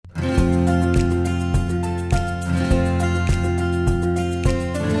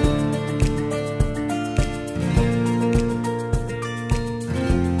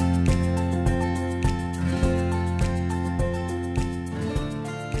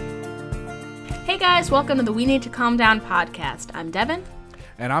Hey guys, welcome to the We Need to Calm Down podcast. I'm Devin.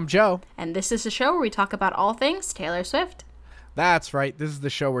 And I'm Joe. And this is a show where we talk about all things Taylor Swift. That's right. This is the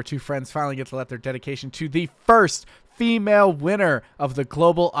show where two friends finally get to let their dedication to the first female winner of the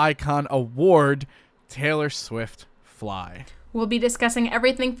Global Icon Award, Taylor Swift, fly. We'll be discussing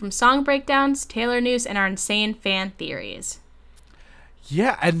everything from song breakdowns, Taylor news, and our insane fan theories.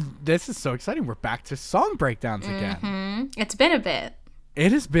 Yeah, and this is so exciting. We're back to song breakdowns again. It's been a bit.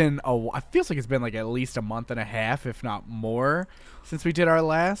 It has been it feels like it's been like at least a month and a half, if not more, since we did our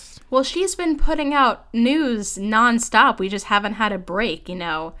last. Well, she's been putting out news nonstop. We just haven't had a break,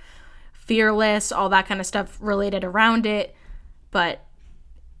 Fearless, all that kind of stuff related around it. But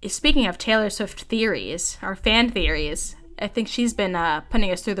speaking of Taylor Swift theories, our fan theories, I think she's been putting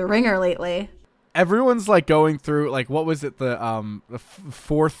us through the ringer lately. Everyone's like going through, like, what was it? The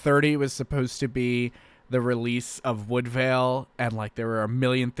 4:30 was supposed to be the release of Woodvale, and like there were a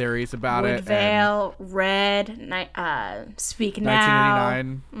million theories about Woodvale, Red, Speak Now.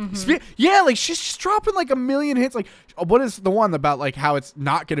 1989. Yeah, like she's just dropping like a million hits. Like, what is the one about like how it's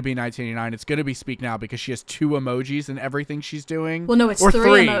not going to be 1989? It's going to be Speak Now because she has 2 emojis in everything she's doing. Well, no, it's or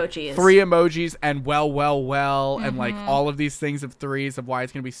 3 emojis. 3 emojis and well, and like all of these things of threes of why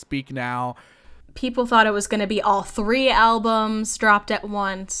it's going to be Speak Now. People thought it was going to be all 3 albums dropped at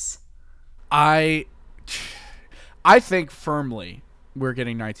once. I think firmly we're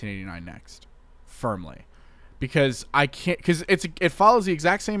getting 1989 next. Firmly. Because it follows the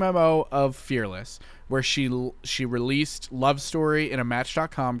exact same MO of Fearless, where she released Love Story in a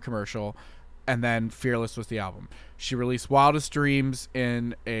Match.com commercial, and then Fearless was the album. She released Wildest Dreams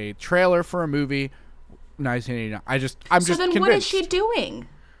in a trailer for a movie, 1989. I'm just convinced. So then what is she doing?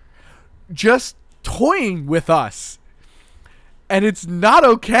 Just toying with us. And it's not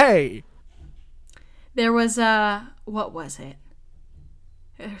okay. There was what was it?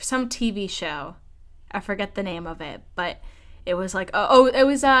 Some TV show. I forget the name of it, but it was like it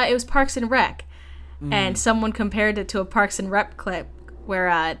was Parks and Rec, and someone compared it to a Parks and Rec clip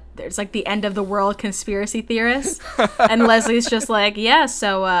where there's like the end of the world conspiracy theorists, and Leslie's just like, yeah,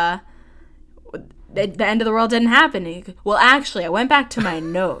 so the end of the world didn't happen. Well, actually, I went back to my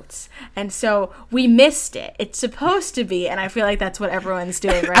notes, and so we missed it. It's supposed to be, and I feel like that's what everyone's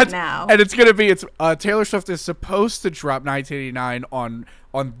doing right now. And it's gonna be Taylor Swift is supposed to drop 1989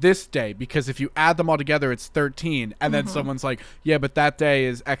 on this day, because if you add them all together, it's 13. And then someone's like, yeah, but that day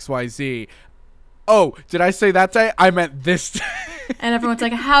is XYZ. Oh, did I say that day? I meant this day. And everyone's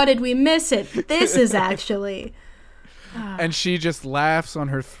like, how did we miss it? This is actually. And she just laughs on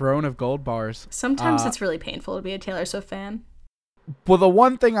her throne of gold bars. Sometimes it's really painful to be a Taylor Swift fan. Well, the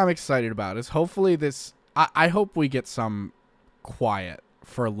one thing I'm excited about is hopefully I hope we get some quiet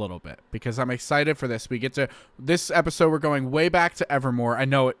for a little bit, because I'm excited for this. We get to this episode. We're going way back to Evermore. I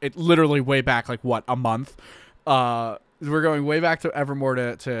know it literally way back, like what, a month. We're going way back to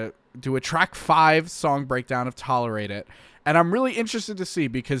Evermore to do a track 5 song breakdown of Tolerate It. And I'm really interested to see,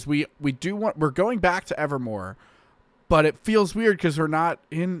 because we're going back to Evermore. But it feels weird because we're not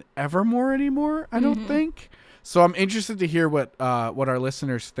in Evermore anymore, I don't think. So I'm interested to hear what our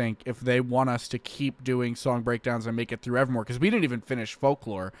listeners think, if they want us to keep doing song breakdowns and make it through Evermore. Because we didn't even finish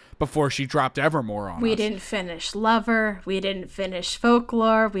Folklore before she dropped Evermore on us. We didn't finish Lover. We didn't finish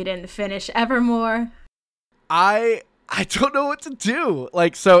Folklore. We didn't finish Evermore. I don't know what to do.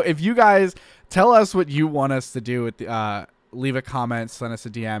 Like, so if you guys tell us what you want us to do with the... leave a comment, send us a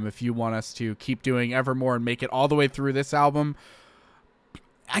DM if you want us to keep doing Evermore and make it all the way through this album.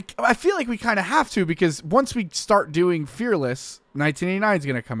 I feel like we kind of have to, because once we start doing Fearless, 1989 is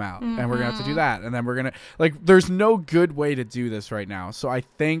going to come out, and we're going to have to do that. And then we're going to, like, there's no good way to do this right now. So I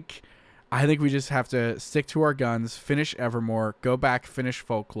think we just have to stick to our guns, finish Evermore, go back, finish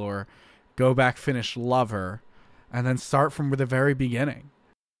Folklore, go back, finish Lover, and then start from the very beginning.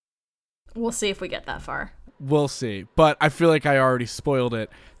 We'll see if we get that far. We'll see. But I feel like I already spoiled it.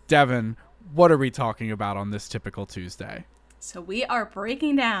 Devin, what are we talking about on this typical Tuesday? So we are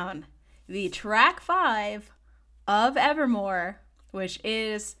breaking down the track 5 of Evermore, which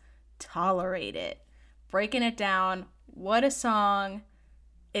is Tolerate It. Breaking it down. What a song.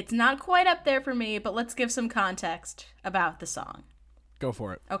 It's not quite up there for me, but let's give some context about the song. Go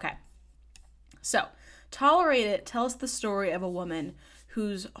for it. Okay. So, Tolerate It tells the story of a woman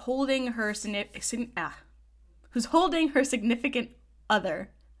who's holding her significant other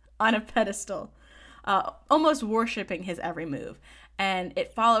on a pedestal, almost worshiping his every move. And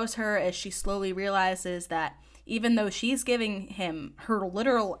it follows her as she slowly realizes that even though she's giving him her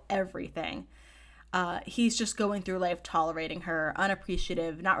literal everything, he's just going through life tolerating her,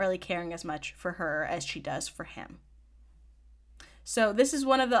 unappreciative, not really caring as much for her as she does for him. So this is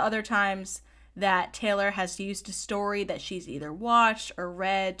one of the other times that Taylor has used a story that she's either watched or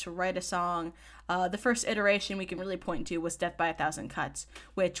read to write a song. The first iteration we can really point to was Death by a Thousand Cuts,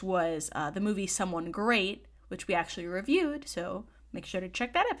 which was the movie Someone Great, which we actually reviewed, so make sure to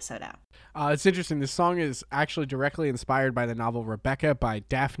check that episode out. It's interesting. This song is actually directly inspired by the novel Rebecca by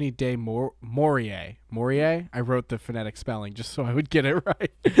Daphne du Maurier. Maurier? I wrote the phonetic spelling just so I would get it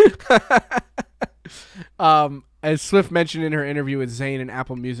right. As Swift mentioned in her interview with Zayn and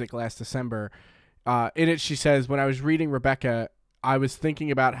Apple Music last December, in it she says, when I was reading Rebecca, I was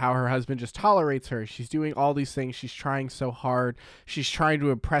thinking about how her husband just tolerates her. She's doing all these things. She's trying so hard. She's trying to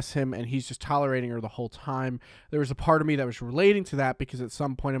impress him, and he's just tolerating her the whole time. There was a part of me that was relating to that because at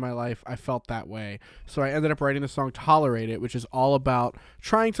some point in my life, I felt that way. So I ended up writing the song Tolerate It, which is all about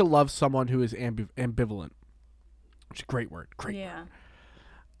trying to love someone who is ambivalent. Which is a great word. Great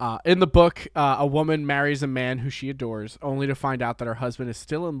word. In the book, a woman marries a man who she adores, only to find out that her husband is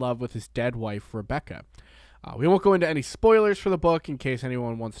still in love with his dead wife, Rebecca. We won't go into any spoilers for the book in case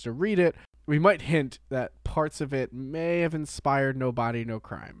anyone wants to read it. We might hint that parts of it may have inspired No Body, No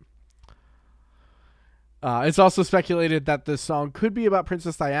Crime. It's also speculated that the song could be about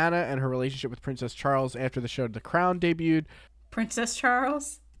Princess Diana and her relationship with Princess Charles after the show The Crown debuted. Princess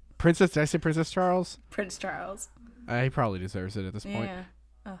Charles? Did I say Princess Charles? Prince Charles. He probably deserves it at this point. Yeah.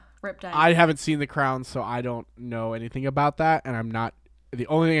 Oh, rip Diana. I haven't seen The Crown, so I don't know anything about that, and I'm not... The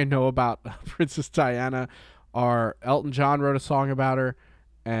only thing I know about Princess Diana are Elton John wrote a song about her,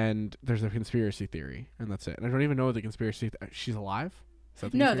 and there's a conspiracy theory, and that's it. And I don't even know the conspiracy. She's alive?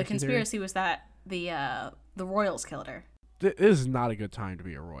 No, the conspiracy was that the royals killed her. This is not a good time to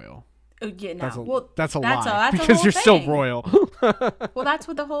be a royal. Oh, yeah, no. That's a lie, that's because you're still royal. Well, that's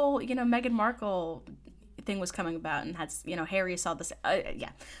what the whole, Meghan Markle thing was coming about, and had, Harry saw this. Yeah.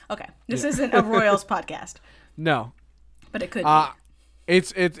 Okay. This isn't a royals podcast. No. But it could be.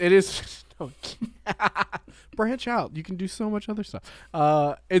 It is... branch out. You can do so much other stuff.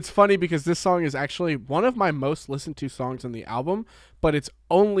 It's funny because this song is actually one of my most listened to songs on the album, but it's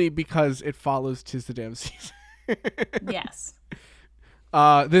only because it follows 'Tis the Damn Season. Yes.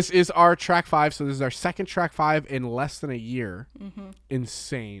 This is our track 5, so this is our second track 5 in less than a year. Mm-hmm.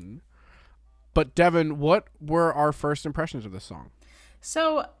 Insane. But Devin, what were our first impressions of this song?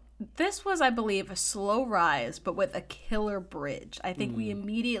 So this was, I believe, a slow rise, but with a killer bridge. I think we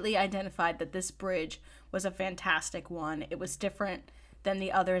immediately identified that this bridge was a fantastic one. It was different than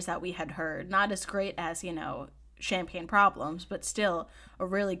the others that we had heard. Not as great as, Champagne Problems, but still a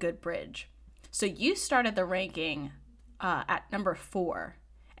really good bridge. So you started the ranking at number 4,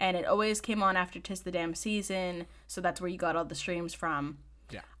 and it always came on after 'Tis the Damn Season, so that's where you got all the streams from.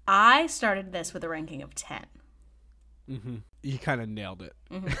 Yeah. I started this with a ranking of 10. Mm-hmm. You kind of nailed it.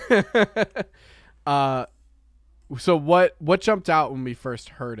 Mm-hmm. So what jumped out when we first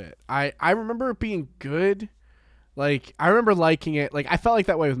heard it? I remember it being good. Like, I remember liking it. Like, I felt like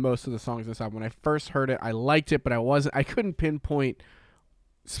that way with most of the songs this album. When I first heard it, I liked it, but I couldn't pinpoint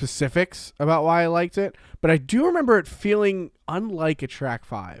specifics about why I liked it. But I do remember it feeling unlike a track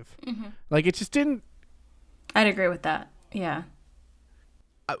 5. Mm-hmm. Like, it just didn't... I'd agree with that. Yeah.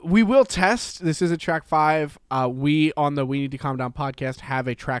 We will test. This is a track 5. We on the We Need to Calm Down podcast have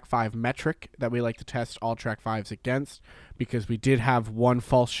a track 5 metric that we like to test all track 5s against, because we did have one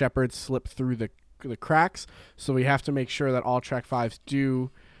false shepherd slip through the cracks. So we have to make sure that all track 5s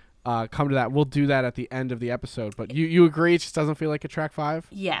do come to that. We'll do that at the end of the episode. But you agree it just doesn't feel like a track 5?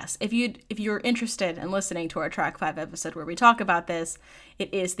 Yes. If you're interested in listening to our track 5 episode where we talk about this,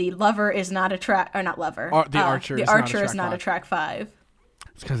 it is the Lover is not a track, or not Lover. The Archer is not a track 5.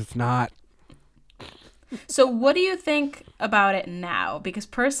 It's because it's not. So what do you think about it now? Because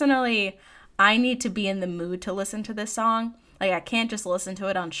personally, I need to be in the mood to listen to this song. Like, I can't just listen to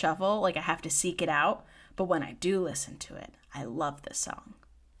it on shuffle. Like, I have to seek it out. But when I do listen to it, I love this song.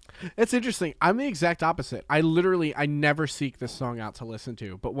 It's interesting. I'm the exact opposite. I never seek this song out to listen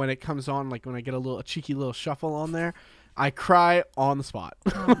to. But when it comes on, like when I get a cheeky little shuffle on there, I cry on the spot.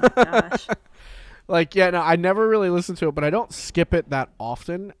 Oh my gosh. Like, yeah, no, I never really listen to it, but I don't skip it that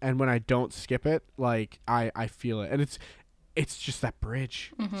often. And when I don't skip it, like, I feel it. And it's just that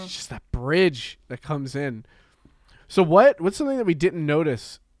bridge. Mm-hmm. It's just that bridge that comes in. So what's something that we didn't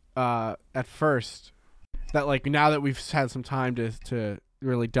notice at first that, like, now that we've had some time to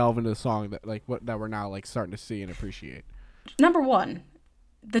really delve into the song, that we're now, like, starting to see and appreciate? Number 1,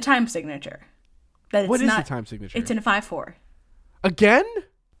 the time signature. What is the time signature? It's in a 5/4. Again?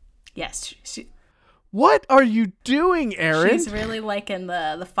 Yes. What are you doing, Erin? She's really liking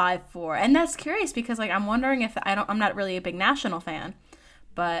the 5/4, and that's curious because, like, I'm wondering if I'm not really a big National fan,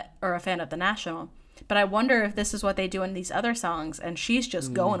 or a fan of the National, But I wonder if this is what they do in these other songs, and she's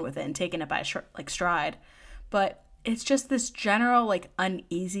just going with it and taking it by stride. But it's just this general like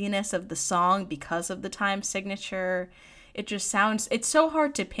uneasiness of the song because of the time signature. It just sounds, it's so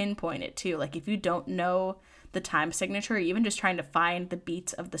hard to pinpoint it too. Like if you don't know the time signature, even just trying to find the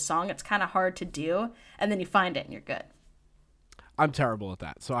beats of the song, it's kind of hard to do. And then you find it and you're good. I'm terrible at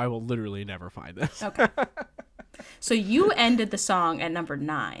that, so I will literally never find this. Okay. So you ended the song at number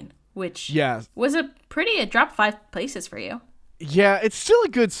 9, which was it dropped 5 places for you. Yeah, it's still a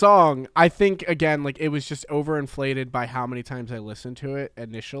good song. I think, again, like it was just overinflated by how many times I listened to it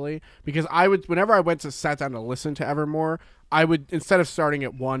initially. Because whenever I sat down to listen to Evermore, I would, instead of starting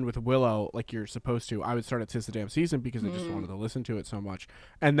at 1 with Willow, like you're supposed to, I would start at 'Tis the Damn Season because I just wanted to listen to it so much.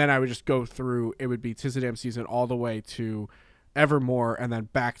 And then I would just go through, it would be 'Tis the Damn Season all the way to Evermore and then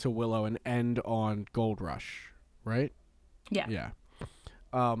back to Willow and end on Gold Rush, right? Yeah.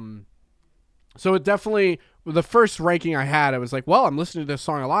 Yeah. So it definitely, the first ranking I had, I was like, well, I'm listening to this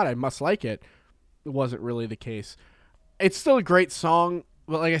song a lot, I must like it. It wasn't really the case. It's still a great song,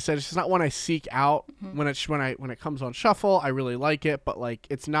 but like I said, it's just not one I seek out. When it comes on shuffle, I really like it, but like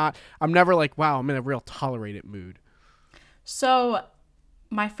it's not, I'm never like, wow, I'm in a real tolerate it mood. So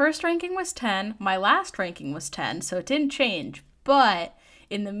my first ranking was 10, my last ranking was 10, so it didn't change. But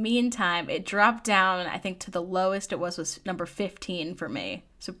in the meantime, it dropped down, I think to the lowest it was number 15 for me.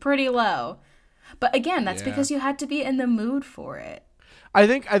 So pretty low. But again, that's because you had to be in the mood for it. I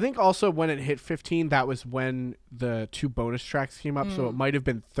think also when it hit 15, that was when the 2 bonus tracks came up, so it might have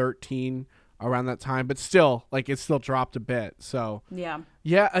been 13 around that time, but still, like it still dropped a bit. So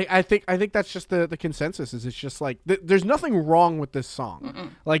yeah, I think that's just the consensus. Is it's just like there's nothing wrong with this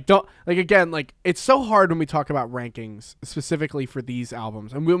song. Like again, like it's so hard when we talk about rankings specifically for these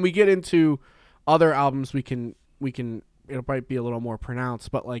albums, and when we get into other albums, we can it might be a little more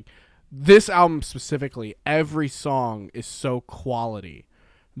pronounced, but like this album specifically, every song is so quality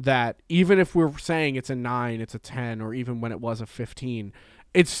that even if we're saying it's a 9, it's a 10, or even when it was a 15,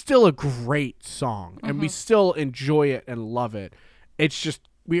 it's still a great song, and we still enjoy it and love it. It's just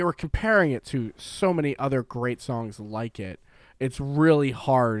we were comparing it to so many other great songs like it. It's really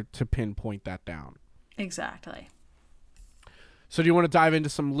hard to pinpoint that down. Exactly. So do you want to dive into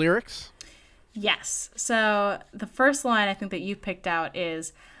some lyrics? Yes. So the first line I think that you picked out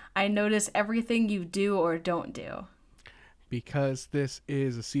is, I notice everything you do or don't do. Because this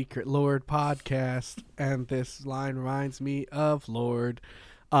is a Secret Lord podcast, and this line reminds me of Lord.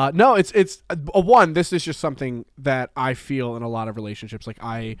 No, it's one. This is just something that I feel in a lot of relationships. Like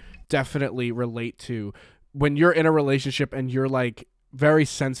I definitely relate to when you're in a relationship and you're like very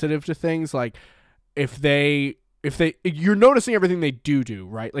sensitive to things. Like if you're noticing everything they do,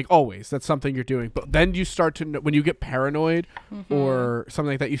 right? Like always, that's something you're doing. But then you start to, when you get paranoid or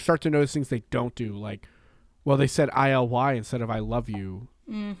something like that, you start to notice things they don't do. Like, well, they said ILY instead of I love you.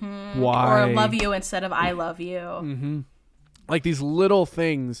 Why? Or love you instead of I love you. Like these little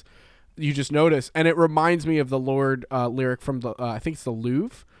things you just notice. And it reminds me of the Lorde lyric from the, I think it's the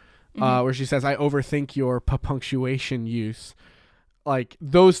Louvre, where she says, I overthink your punctuation use. Like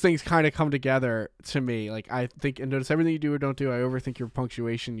those things kind of come together to me. Like I think and notice everything you do or don't do. I overthink your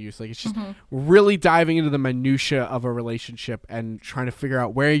punctuation use. Like it's just really diving into the minutia of a relationship and trying to figure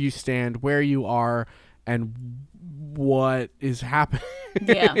out where you stand, where you are, and what is happening.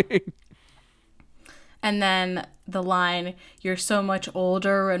 Yeah. And then the line, you're so much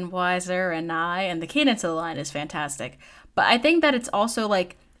older and wiser and the cadence of the line is fantastic. But I think that it's also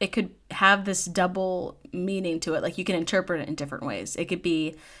like it could have this double meaning to it. Like you can interpret it in different ways. It could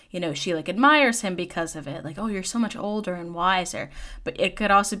be, she like admires him because of it. Like, oh, you're so much older and wiser. But it could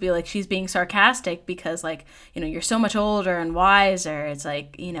also be like she's being sarcastic because like, you're so much older and wiser. It's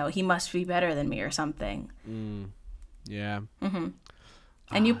like, he must be better than me or something. Yeah.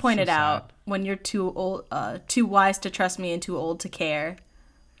 And you pointed out when you're too old, too wise to trust me and too old to care.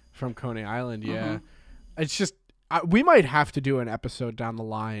 From Coney Island, yeah. It's just, we might have to do an episode down the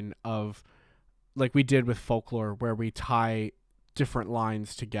line of, like we did with Folklore, where we tie different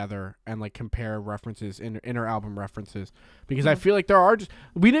lines together and like compare references, inner album references, because I feel like there are just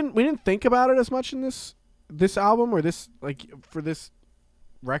we didn't think about it as much in this album or this like for this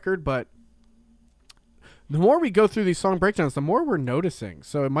record, but the more we go through these song breakdowns, the more we're noticing.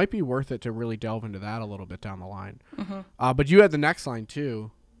 So it might be worth it to really delve into that a little bit down the line. But you had the next line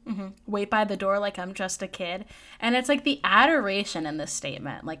too. Wait by the door like I'm just a kid. And it's like the adoration in this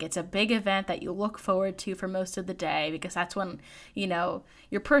statement. Like it's a big event that you look forward to for most of the day because that's when,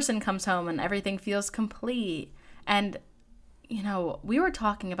 your person comes home and everything feels complete. And, we were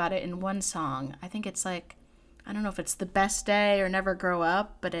talking about it in one song. I think it's like, I don't know if it's The Best Day or Never Grow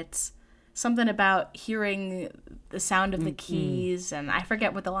Up, but it's something about hearing the sound of the keys, and I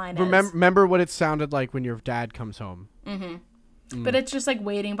forget what the line is. Remember what it sounded like when your dad comes home. But it's just like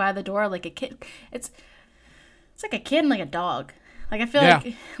waiting by the door like a kid. It's like a kid and like a dog. Like I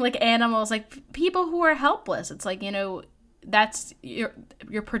feel like animals, like people who are helpless. It's like, you know, that's your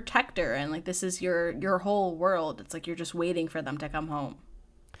protector, and like this is your whole world. It's like you're just waiting for them to come home.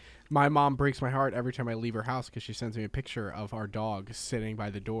 My mom breaks my heart every time I leave her house because she sends me a picture of our dog sitting by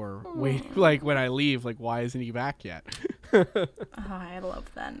the door, waiting. Like when I leave, like why isn't he back yet? Oh, I love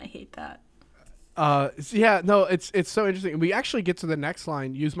that, and I hate that. Yeah, no, it's so interesting. We actually get to the next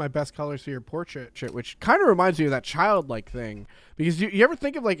line, use my best colors for your portrait, which kind of reminds me of that childlike thing. Because you ever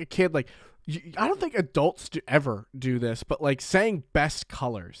think of like a kid, like, I don't think adults ever do this, but like saying best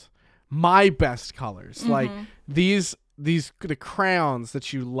colors, my best colors, like the crayons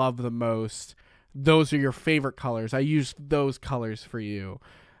that you love the most, those are your favorite colors. I use those colors for you.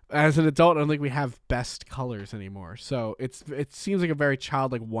 As an adult, I don't think we have best colors anymore. So it seems like a very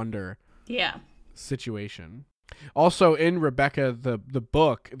childlike wonder. Yeah. Situation. Also, in Rebecca the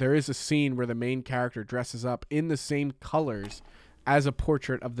book, there is a scene where the main character dresses up in the same colors as a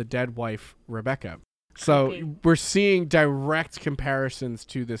portrait of the dead wife Rebecca. So we're seeing direct comparisons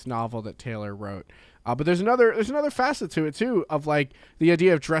to this novel that Taylor wrote. But there's another facet to it too, of like the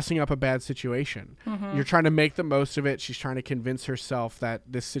idea of dressing up a bad situation. You're trying to make the most of it. She's trying to convince herself that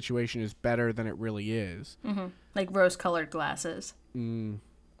this situation is better than it really is. Like rose-colored glasses.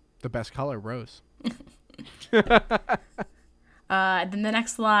 The best color, rose. Then the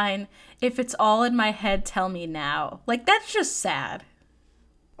next line, if it's all in my head, tell me now. Like, that's just sad.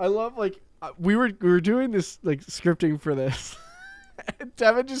 I love, like, we were doing this, like, scripting for this. And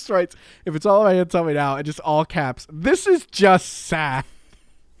Devin just writes, if it's all in my head, tell me now. And just all caps. This is just sad.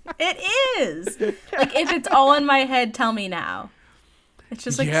 It is. Like, if it's all in my head, tell me now. It's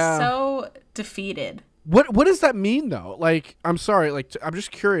just, like, so defeated. What does that mean though? Like, I'm sorry, like I'm just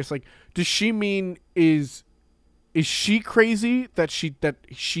curious. Like, does she mean is she crazy that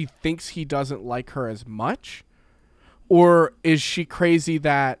she thinks he doesn't like her as much, or is she crazy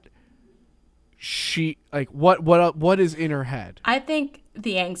that she like what is in her head? I think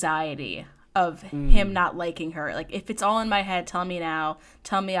the anxiety of him not liking her. Like, if it's all in my head, tell me now.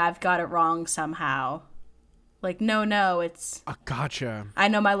 Tell me I've got it wrong somehow. Like, no, it's... Gotcha. I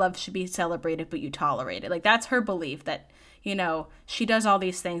know my love should be celebrated, but you tolerate it. Like, that's her belief that, you know, she does all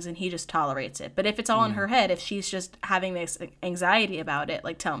these things and he just tolerates it. But if it's all in her head, if she's just having this anxiety about it,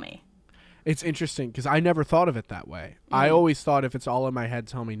 like, tell me. It's interesting because I never thought of it that way. I always thought if it's all in my head,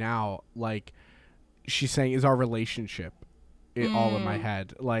 tell me now. Like, she's saying, is our relationship all in my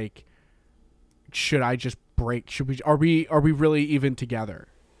head? Like, should I just break? Are we really even together?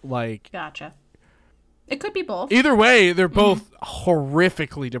 Like... Gotcha. It could be both. Either way, they're both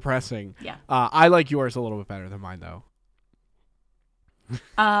horrifically depressing. Yeah. I like yours a little bit better than mine, though.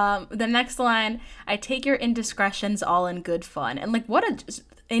 The next line, I take your indiscretions all in good fun. And, like,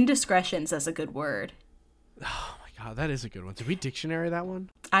 indiscretions is a good word. Oh, my God. That is a good one. Did we dictionary that one?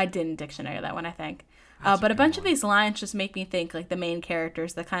 I didn't dictionary that one, I think. But a bunch of these lines just make me think, like, the main character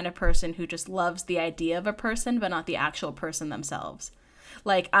is the kind of person who just loves the idea of a person, but not the actual person themselves.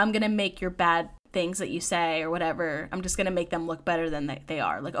 Like, I'm going to make your bad things that you say or whatever, I'm just going to make them look better than they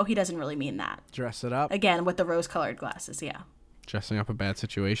are. Like, oh, he doesn't really mean that. Dress it up. Again, with the rose-colored glasses, yeah. Dressing up a bad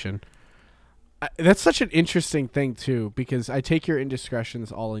situation. That's such an interesting thing, too, because I take your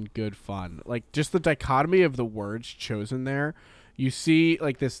indiscretions all in good fun. Like, just the dichotomy of the words chosen there. You see,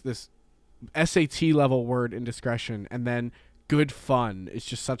 like, this SAT-level word, indiscretion, and then good fun is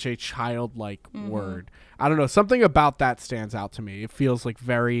just such a childlike word. I don't know. Something about that stands out to me. It feels, like,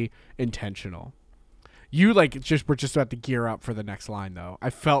 very intentional. You were just about to gear up for the next line, though. I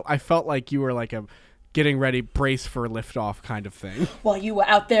felt like you were like a getting ready, brace for liftoff kind of thing. While you were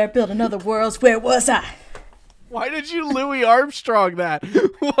out there building other worlds, where was I? Why did you Louis Armstrong that?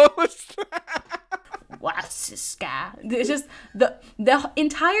 What was that? What's the sky? It's just the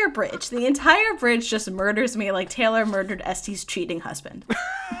entire bridge. The entire bridge just murders me like Taylor murdered Estee's cheating husband.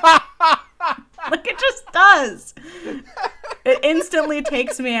 Like, it just does. It instantly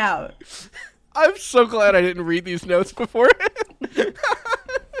takes me out. I'm so glad I didn't read these notes beforehand.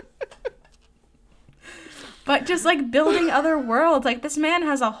 But just, like, building other worlds. Like, this man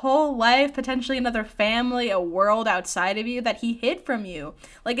has a whole life, potentially another family, a world outside of you that he hid from you.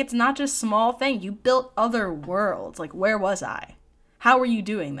 Like, it's not just small thing. You built other worlds. Like, where was I? How are you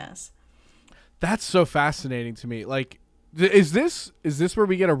doing this? That's so fascinating to me. Like, is this where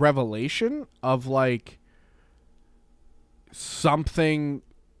we get a revelation of, like, something?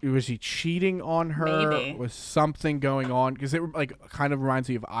 Was he cheating on her? Maybe. Was something going on? Because it, like, kind of reminds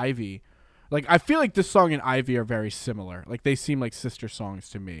me of Ivy. Like I feel like this song and Ivy are very similar. Like they seem like sister songs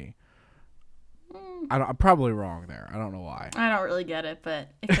to me. I'm probably wrong there. I don't know why. I don't really get it, but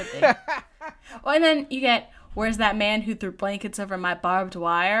it could be. Well, and then you get, where's that man who threw blankets over my barbed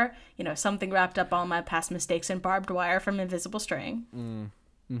wire? You know, something wrapped up all my past mistakes in barbed wire from Invisible String.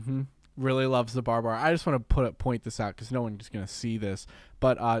 Really loves the barbed wire. I just want to point this out because no one's going to see this.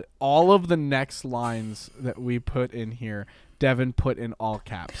 But all of the next lines that we put in here, Devin put in all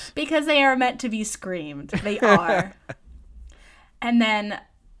caps. Because they are meant to be screamed. They are. And then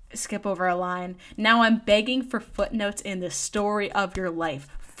skip over a line. Now I'm begging for footnotes in the story of your life.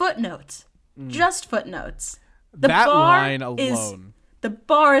 Footnotes. Just footnotes. That line alone. The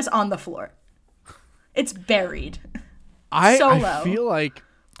bar is on the floor. It's buried. I low. feel like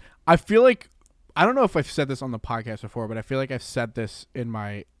I don't know if I've said this on the podcast before, but I feel like I've said this in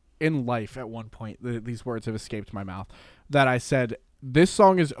life at one point. These words have escaped my mouth. That I said this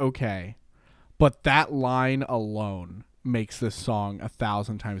song is okay, but that line alone makes this song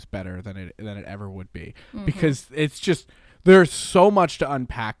 1,000 times better than it ever would be. Because it's just there's so much to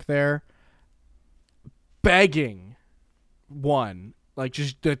unpack there. Begging, one, like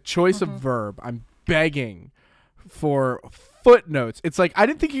just the choice of verb. I'm begging for footnotes. It's like I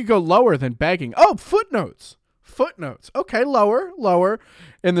didn't think you could go lower than begging. Oh, footnotes. Okay, lower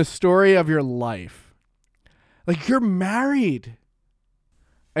in the story of your life. Like you're married.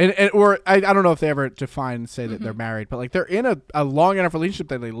 And or I don't know if they ever define and say that they're married, but like they're in a long enough relationship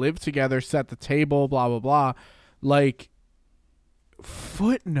that they live together, set the table, blah blah blah. Like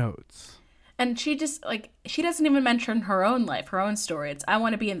footnotes. And she just, like, she doesn't even mention her own life, her own story. It's, I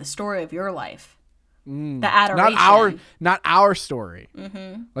want to be in the story of your life. The adoration. Not our story.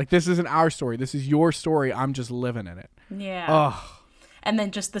 Like, this isn't our story. This is your story. I'm just living in it. Yeah. Ugh. And then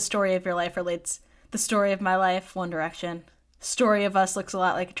just the story of your life relates, the story of my life, One Direction. Story of us looks a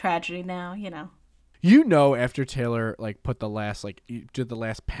lot like a tragedy now, you know. You know, after Taylor, like, put the last, like, did the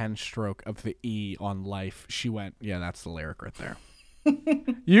last pen stroke of the E on life, she went, yeah, that's the lyric right there.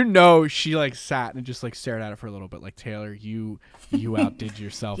 You know, she like sat and just like stared at it for a little bit, like, Taylor, you outdid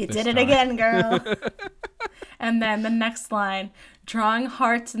yourself. You this did it time. again, girl. And then the next line, drawing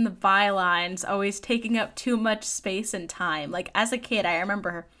hearts in the bylines, always taking up too much space and time. Like, as a kid, I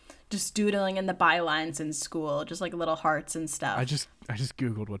remember just doodling in the bylines in school, just like little hearts and stuff. I just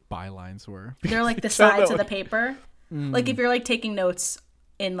Googled what bylines were. They're like the sides of the paper. Like if you're like taking notes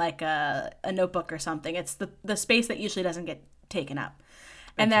in like a notebook or something, it's the space that usually doesn't get taken up.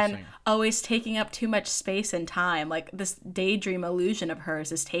 And then always taking up too much space and time. Like this daydream illusion of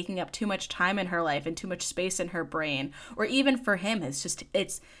hers is taking up too much time in her life and too much space in her brain. Or even for him,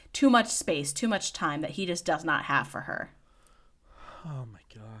 it's too much space, too much time that he just does not have for her. Oh my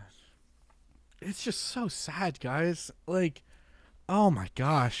gosh. It's just so sad, guys. Like, oh my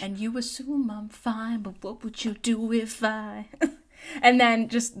gosh. And you assume I'm fine, but what would you do if I... And then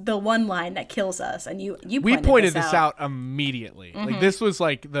just the one line that kills us, and we pointed this out immediately. Like this was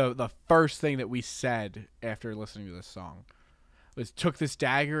like the first thing that we said after listening to this song was took this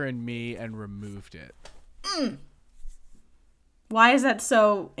dagger in me and removed it. Why is that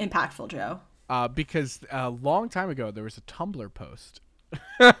so impactful, Joe? Because a long time ago there was a Tumblr post.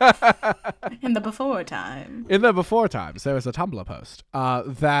 In the before time. In the before times, there was a Tumblr post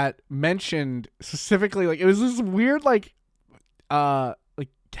that mentioned specifically, like, it was this weird like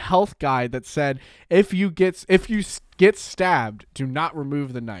health guide that said if you get stabbed, do not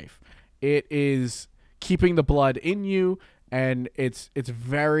remove the knife. It is keeping the blood in you, and it's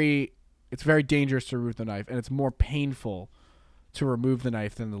very dangerous to remove the knife, and it's more painful to remove the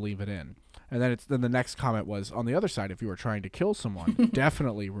knife than to leave it in. And then the next comment was, on the other side, if you were trying to kill someone,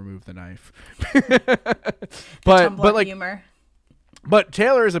 definitely remove the knife. but like humor. But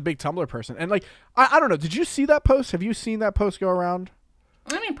Taylor is a big Tumblr person, and like I don't know. Did you see that post? Have you seen that post go around?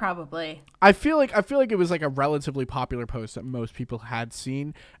 I mean, probably. I feel like it was like a relatively popular post that most people had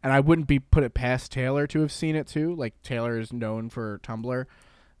seen, and I wouldn't put it past Taylor to have seen it too. Like Taylor is known for Tumblr,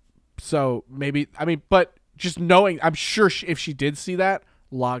 so maybe but just knowing, I'm sure if she did see that,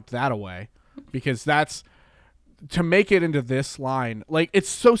 logged that away, because that's. To make it into this line, like, it's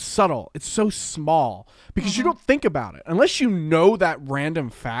so subtle, it's so small, because you don't think about it unless you know that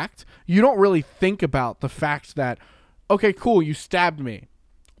random fact. You don't really think about the fact that, okay, cool, you stabbed me,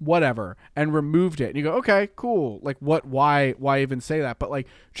 whatever, and removed it, and you go, okay, cool, like, why even say that? But like,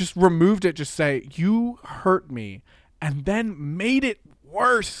 just removed it, just say you hurt me, and then made it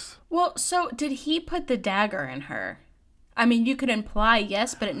worse. Well, so did he put the dagger in her? I mean, you could imply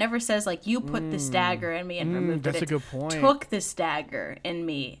yes, but it never says, like, you put this dagger in me and removed it. That's a good point. Took this dagger in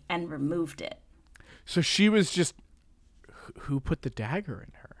me and removed it. So she was just... Who put the dagger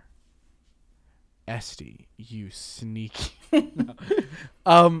in her? Esty, you sneaky.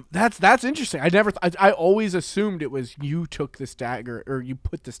 That's interesting. I always assumed it was you took this dagger, or you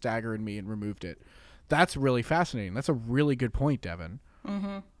put this dagger in me and removed it. That's really fascinating. That's a really good point, Devin.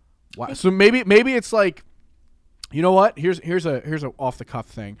 Mm-hmm. Wow. So maybe it's like, you know what? Here's a off the cuff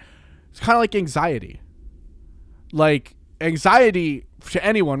thing. It's kind of like anxiety. Like anxiety to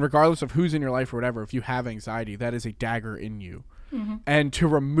anyone, regardless of who's in your life or whatever. If you have anxiety, that is a dagger in you, and to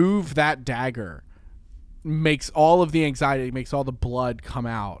remove that dagger makes all of the anxiety, makes all the blood come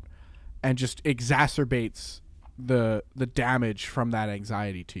out, and just exacerbates the damage from that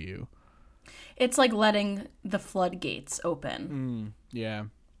anxiety to you. It's like letting the floodgates open. Yeah.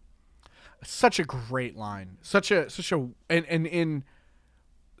 Such a great line. Such a and in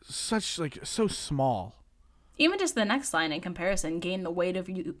such like so small. Even just the next line in comparison, gain the weight of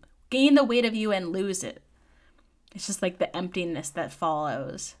you and lose it. It's just like the emptiness that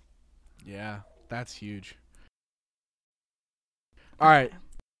follows. Yeah, that's huge. All right.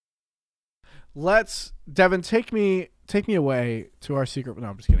 Devin, take me away to our secret. No,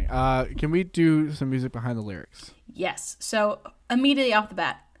 I'm just kidding. Can we do some music behind the lyrics? Yes. So immediately off the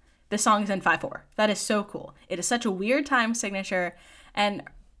bat, the song is in 5/4. That is so cool. It is such a weird time signature, and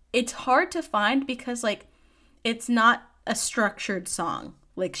it's hard to find because like it's not a structured song.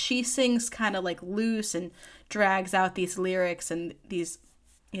 Like she sings kind of like loose and drags out these lyrics and these,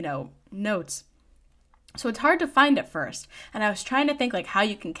 notes. So it's hard to find at first. And I was trying to think like how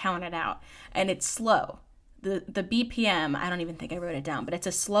you can count it out, and it's slow. The BPM, I don't even think I wrote it down, but it's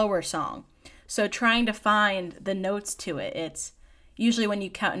a slower song. So trying to find the notes to it, it's usually when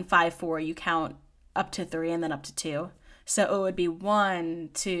you count in 5/4, you count up to 3 and then up to 2. So it would be 1,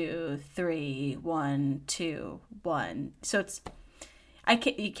 2, 3, 1, 2, 1. So it's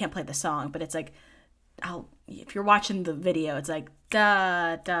you can't play the song, but it's like if you're watching the video, it's like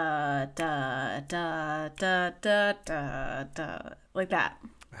da da da da da da da da, like that.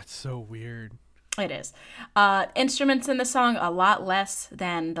 That's so weird. It is. Instruments in the song a lot less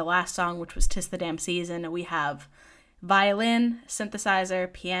than the last song, which was "'Tis the Damn Season." We have violin,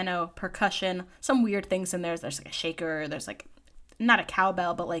 synthesizer, piano, percussion, some weird things in there. There's like a shaker. There's like not a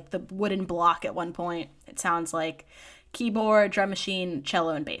cowbell, but like the wooden block at one point. It sounds like keyboard, drum machine,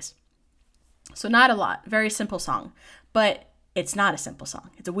 cello, and bass. So not a lot. Very simple song. But it's not a simple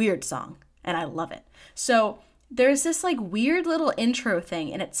song. It's a weird song, and I love it. So there's this like weird little intro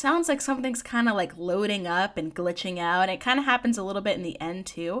thing, and it sounds like something's kind of like loading up and glitching out, and it kind of happens a little bit in the end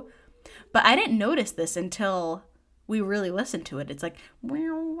too. But I didn't notice this until we really listened to it. It's like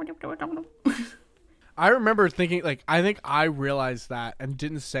I remember thinking, like, I think I realized that and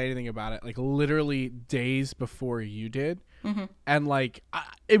didn't say anything about it, like, literally days before you did. Mm-hmm. And, like,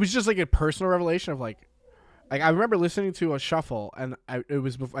 it was just, like, a personal revelation of, like, I remember listening to a shuffle, and I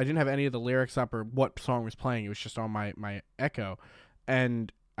didn't have any of the lyrics up or what song was playing. It was just on my Echo.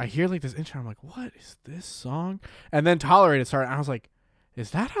 And I hear, like, this intro. I'm like, what is this song? And then Tolerate started, and I was like,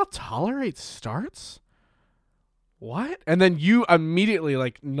 is that how Tolerate starts? What? And then you immediately,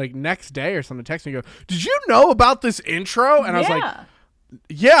 like next day or something, text me and go, did you know about this intro? And I was like,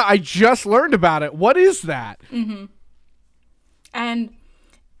 yeah, I just learned about it. What is that? Mm-hmm. And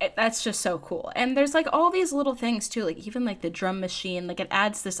that's just so cool. And there's like all these little things too, like even like the drum machine, like it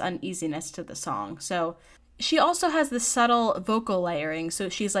adds this uneasiness to the song. So she also has this subtle vocal layering. So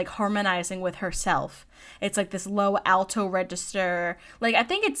she's like harmonizing with herself. It's like this low alto register. Like, I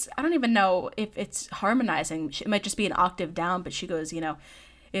think I don't even know if it's harmonizing. It might just be an octave down, but she goes,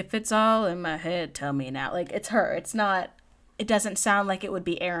 if it's all in my head, tell me now. Like, it's her. It's not, it doesn't sound like it would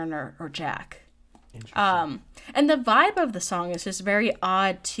be Aaron or Jack. And the vibe of the song is just very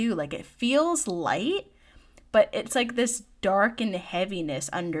odd too. Like, it feels light, but it's like this dark and heaviness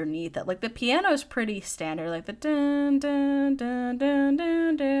underneath it. Like the piano is pretty standard, like the dun dun dun dun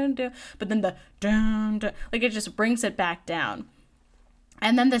dun dun dun, but then the dun dun, like it just brings it back down.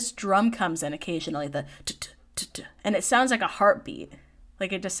 And then this drum comes in occasionally, the and it sounds like a heartbeat.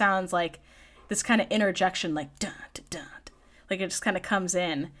 Like it just sounds like this kind of interjection, like dun dun dun, like it just kind of comes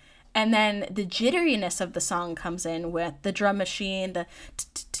in. And then the jitteriness of the song comes in with the drum machine, the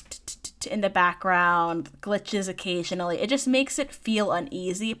in the background, glitches occasionally. It just makes it feel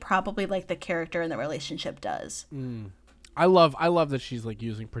uneasy, probably like the character in the relationship does. I love that she's like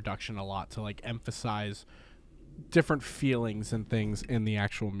using production a lot to like emphasize different feelings and things in the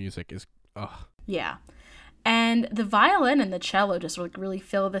actual music. Yeah. And the violin and the cello just like really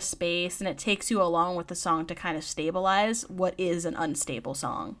fill the space, and it takes you along with the song to kind of stabilize what is an unstable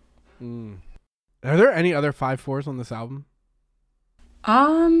song. Are there any other 5/4s on this album?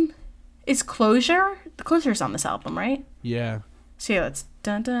 Is Closure? The Closure's on this album, right? Yeah. See, it's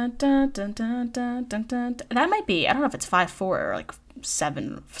dun dun dun dun dun dun dun dun. That might be. I don't know if it's 5/4 or like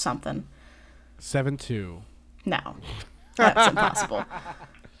 7 something. 7/2. No, that's impossible.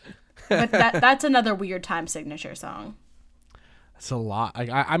 But that's another weird time signature song. It's a lot.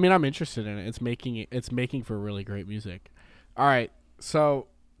 I mean, I'm interested in it. It's making for really great music. All right, so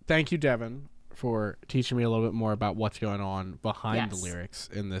thank you, Devin, for teaching me a little bit more about what's going on behind the lyrics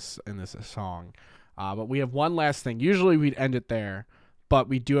in this song. But we have one last thing. Usually we'd end it there, but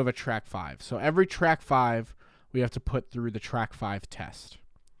we do have a track 5. So every track 5 we have to put through the track 5 test,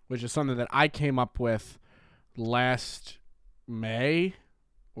 which is something that I came up with last May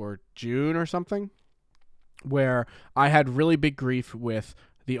or June or something, where I had really big grief with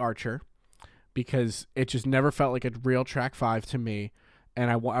The Archer because it just never felt like a real track 5 to me.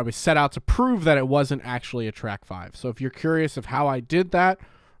 And I was set out to prove that it wasn't actually a track 5. So if you're curious of how I did that,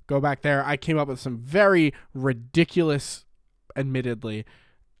 go back there. I came up with some very ridiculous, admittedly,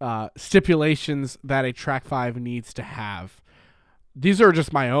 stipulations that a track 5 needs to have. These are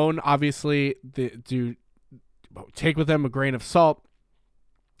just my own, obviously. Do take with them a grain of salt.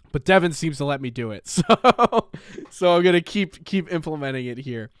 But Devin seems to let me do it, so I'm gonna keep implementing it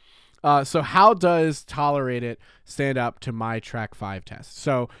here. So how does Tolerate It stand up to my track 5 test?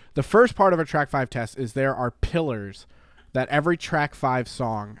 So the first part of a track 5 test is there are pillars that every track 5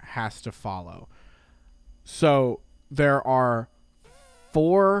 song has to follow. So there are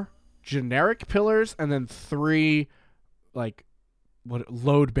 4 generic pillars and then 3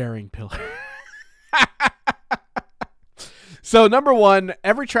 load-bearing pillars. So number 1,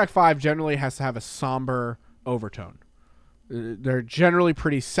 every track 5 generally has to have a somber overtone. They're generally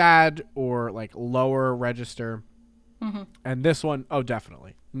pretty sad or like lower register. Mm-hmm. And this one, oh,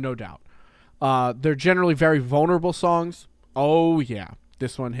 definitely. No doubt. They're generally very vulnerable songs. Oh yeah,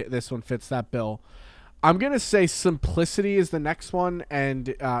 this one fits that bill. I'm gonna say Simplicity is the next one,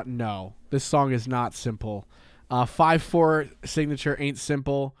 and no, this song is not simple. 5/4 signature ain't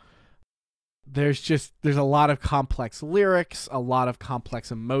simple. There's a lot of complex lyrics, a lot of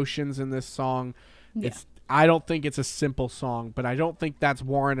complex emotions in this song. Yeah. I don't think it's a simple song, but I don't think that's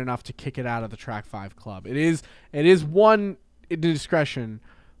warrant enough to kick it out of the track 5 club. It is one discretion,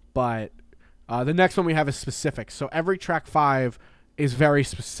 but the next one we have is specific. So every track 5 is very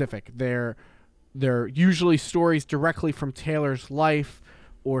specific. They're usually stories directly from Taylor's life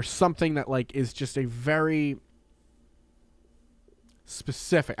or something that like is just a very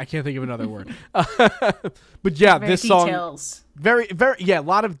specific. I can't think of another word. But yeah, this details. Song very a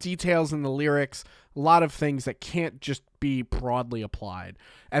lot of details in the lyrics, a lot of things that can't just be broadly applied.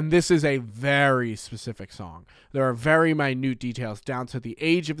 And this is a very specific song. There are very minute details down to the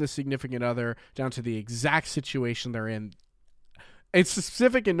age of the significant other, down to the exact situation they're in. It's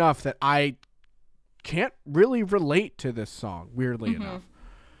specific enough that I can't really relate to this song, weirdly enough.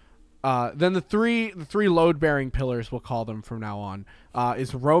 Then the three load-bearing pillars, we'll call them from now on,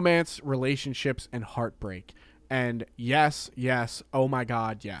 is romance, relationships, and heartbreak. And yes, oh my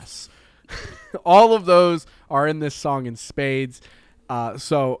God, yes. All of those are in this song in spades.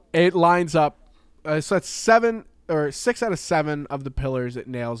 So it lines up. So that's 6 out of 7 of the pillars it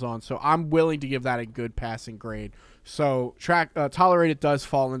nails on. So I'm willing to give that a good passing grade. So Tolerate It does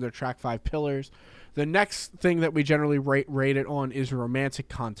fall into track 5 pillars. The next thing that we generally rate it on is romantic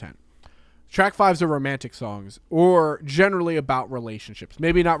content. Track 5s are romantic songs, or generally about relationships.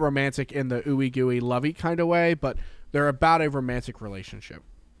 Maybe not romantic in the ooey gooey lovey kind of way, but they're about a romantic relationship.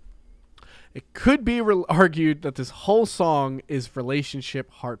 It could be argued that this whole song is relationship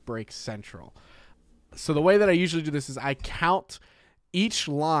heartbreak central. So the way that I usually do this is I count each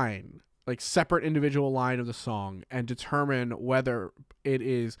line, like separate individual line of the song, and determine whether it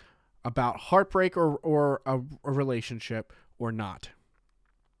is about heartbreak or a relationship or not.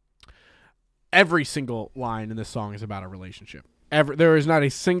 Every single line in this song is about a relationship. There is not a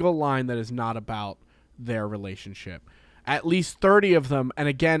single line that is not about their relationship. At least 30 of them, and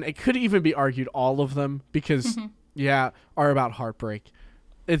again, it could even be argued all of them, because, are about heartbreak.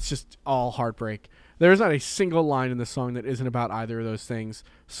 It's just all heartbreak. There is not a single line in the song that isn't about either of those things.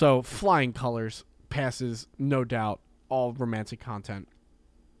 So, Flying Colors passes, no doubt, all romantic content.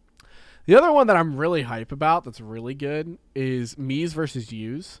 The other one that I'm really hype about that's really good is Me's versus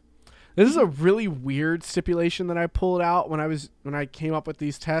You's. This is a really weird stipulation that I pulled out when I came up with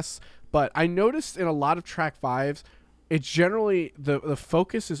these tests, but I noticed in a lot of track 5s, it's generally the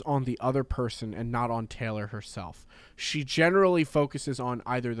focus is on the other person and not on Taylor herself. She generally focuses on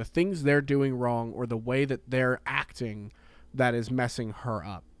either the things they're doing wrong or the way that they're acting that is messing her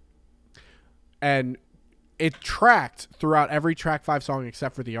up. And it tracked throughout every track 5 song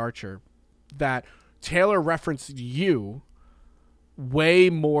except for The Archer that Taylor referenced you way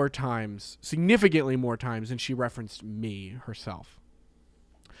more times, significantly more times than she referenced me herself.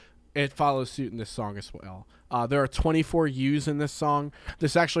 It follows suit in this song as well. There are 24 U's in this song.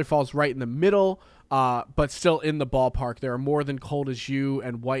 This actually falls right in the middle, but still in the ballpark. There are more than Cold as You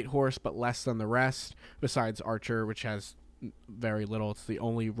and White Horse, but less than the rest, besides Archer, which has very little. It's the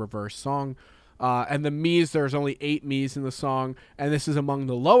only reverse song. And the me's, there's only 8 me's in the song, and this is among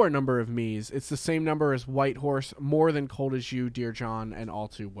the lower number of me's. It's the same number as White Horse, more than Cold as You, Dear John, and All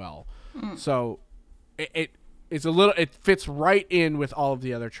Too Well. So it's a little, it fits right in with all of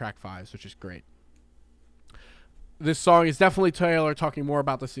the other track 5s, which is great. This song is definitely Taylor talking more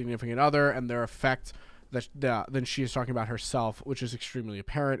about the significant other and their effect than she is talking about herself, which is extremely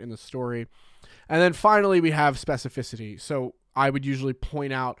apparent in the story. And then finally, we have specificity. So I would usually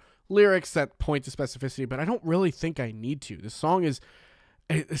point out lyrics that point to specificity, but I don't really think I need to. This song is,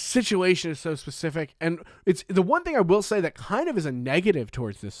 the situation is so specific. And it's the one thing I will say that kind of is a negative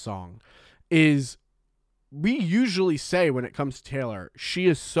towards this song is we usually say when it comes to Taylor, she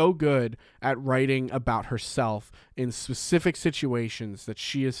is so good at writing about herself in specific situations that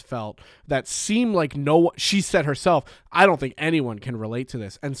she has felt that seem like she said herself, I don't think anyone can relate to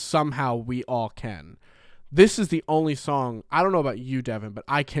this. And somehow we all can. This is the only song, I don't know about you, Devin, but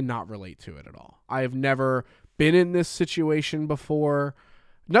I cannot relate to it at all. I have never been in this situation before.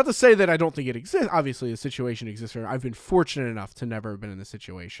 Not to say that I don't think it exists. Obviously, the situation exists. I've been fortunate enough to never have been in this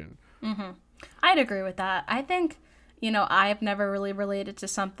situation. Mm-hmm. I'd agree with that. I think, I've never really related to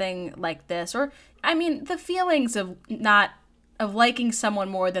something like this. Or, I mean, the feelings of liking someone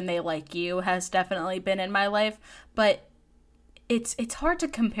more than they like you has definitely been in my life. But it's hard to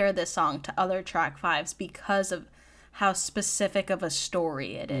compare this song to other track 5s because of how specific of a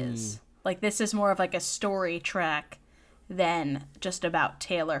story it is. Like, this is more of like a story track than just about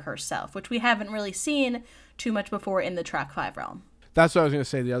Taylor herself, which we haven't really seen too much before in the track 5 realm. That's what I was going to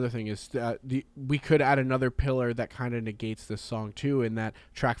say. The other thing is we could add another pillar that kind of negates this song too, in that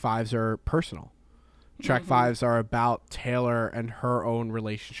track 5s are personal. Track 5s are about Taylor and her own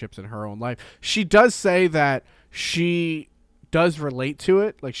relationships in her own life. She does say that she does relate to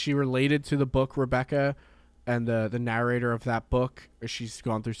it. Like, she related to the book Rebecca and the narrator of that book. She's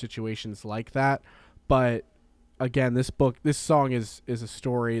gone through situations like that. But again, this song is a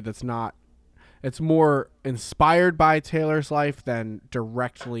story that's not, it's more inspired by Taylor's life than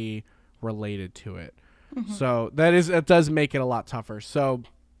directly related to it. So it does make it a lot tougher. So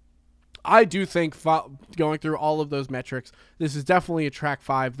I do think going through all of those metrics, this is definitely a track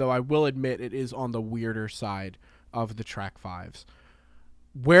 5, though I will admit it is on the weirder side of the track 5s.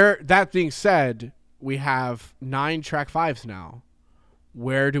 Where that being said, we have 9 track 5s now.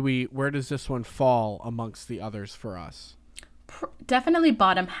 Where does this one fall amongst the others for us? Definitely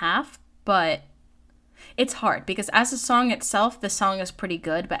bottom half, but it's hard because as a song itself, the song is pretty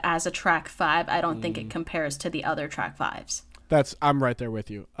good, but as a track 5, I don't think it compares to the other track 5s. I'm right there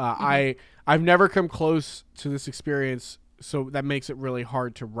with you. I've never come close to this experience, so that makes it really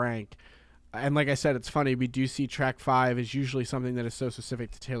hard to rank. And like I said, it's funny, we do see track 5 is usually something that is so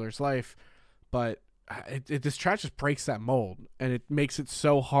specific to Taylor's life, but this track just breaks that mold, and it makes it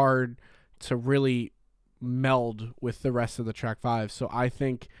so hard to really meld with the rest of the track 5. So I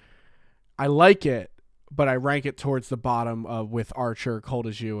think I like it, but I rank it towards the bottom with Archer, Cold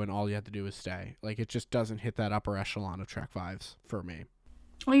as You, and All You Had to Do Was Stay. Like, it just doesn't hit that upper echelon of track 5s for me.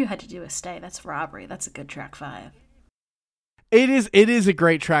 All You Had to Do Was Stay. That's Robbery. That's a good track 5. It is a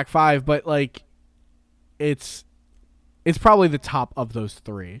great track 5, but like, it's probably the top of those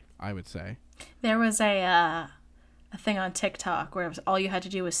 3, I would say. There was a thing on TikTok where it was All You Had to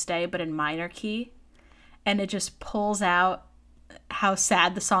Do Was Stay, but in minor key, and it just pulls out how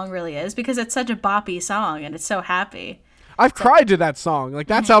sad the song really is because it's such a boppy song and it's so happy. I've cried to that song. Like,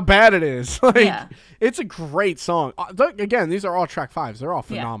 that's how bad it is. Like, it's a great song. Again, these are all track 5s. They're all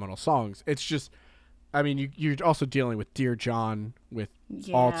phenomenal songs. It's just, I mean, you're also dealing with Dear John, with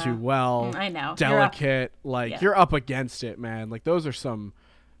All Too Well. I know. Delicate. You're up against it, man. Like, those are some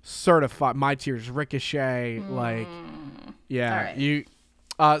certified. My Tears Ricochet. Like, yeah.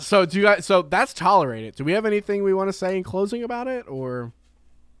 Right. So that's Tolerate It. Do we have anything we want to say in closing about it, or?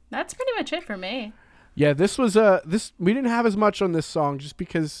 That's pretty much it for me. Yeah, this was we didn't have as much on this song just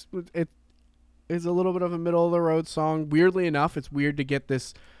because it is a little bit of a middle of the road song. Weirdly enough, it's weird to get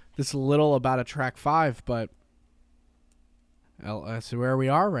this little about a track 5, but that's where we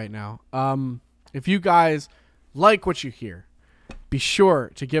are right now. If you guys like what you hear, be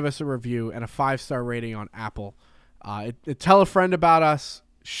sure to give us a review and a 5-star rating on Apple. Tell a friend about us,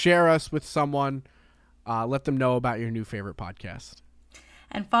 share us with someone, let them know about your new favorite podcast.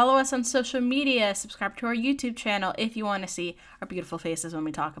 And follow us on social media. Subscribe to our YouTube channel if you want to see our beautiful faces when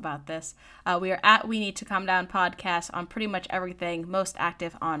we talk about this. We are at We Need to Calm Down Podcast on pretty much everything, most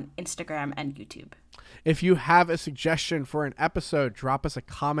active on Instagram and YouTube. If you have a suggestion for an episode, drop us a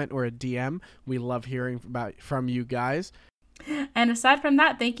comment or a DM. We love hearing from you guys. And aside from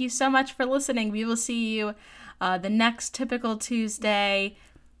that, thank you so much for listening. We will see you the next typical Tuesday,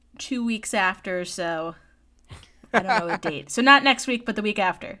 2 weeks after, so I don't know a date. So not next week, but the week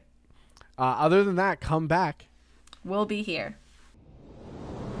after. Other than that, come back. We'll be here.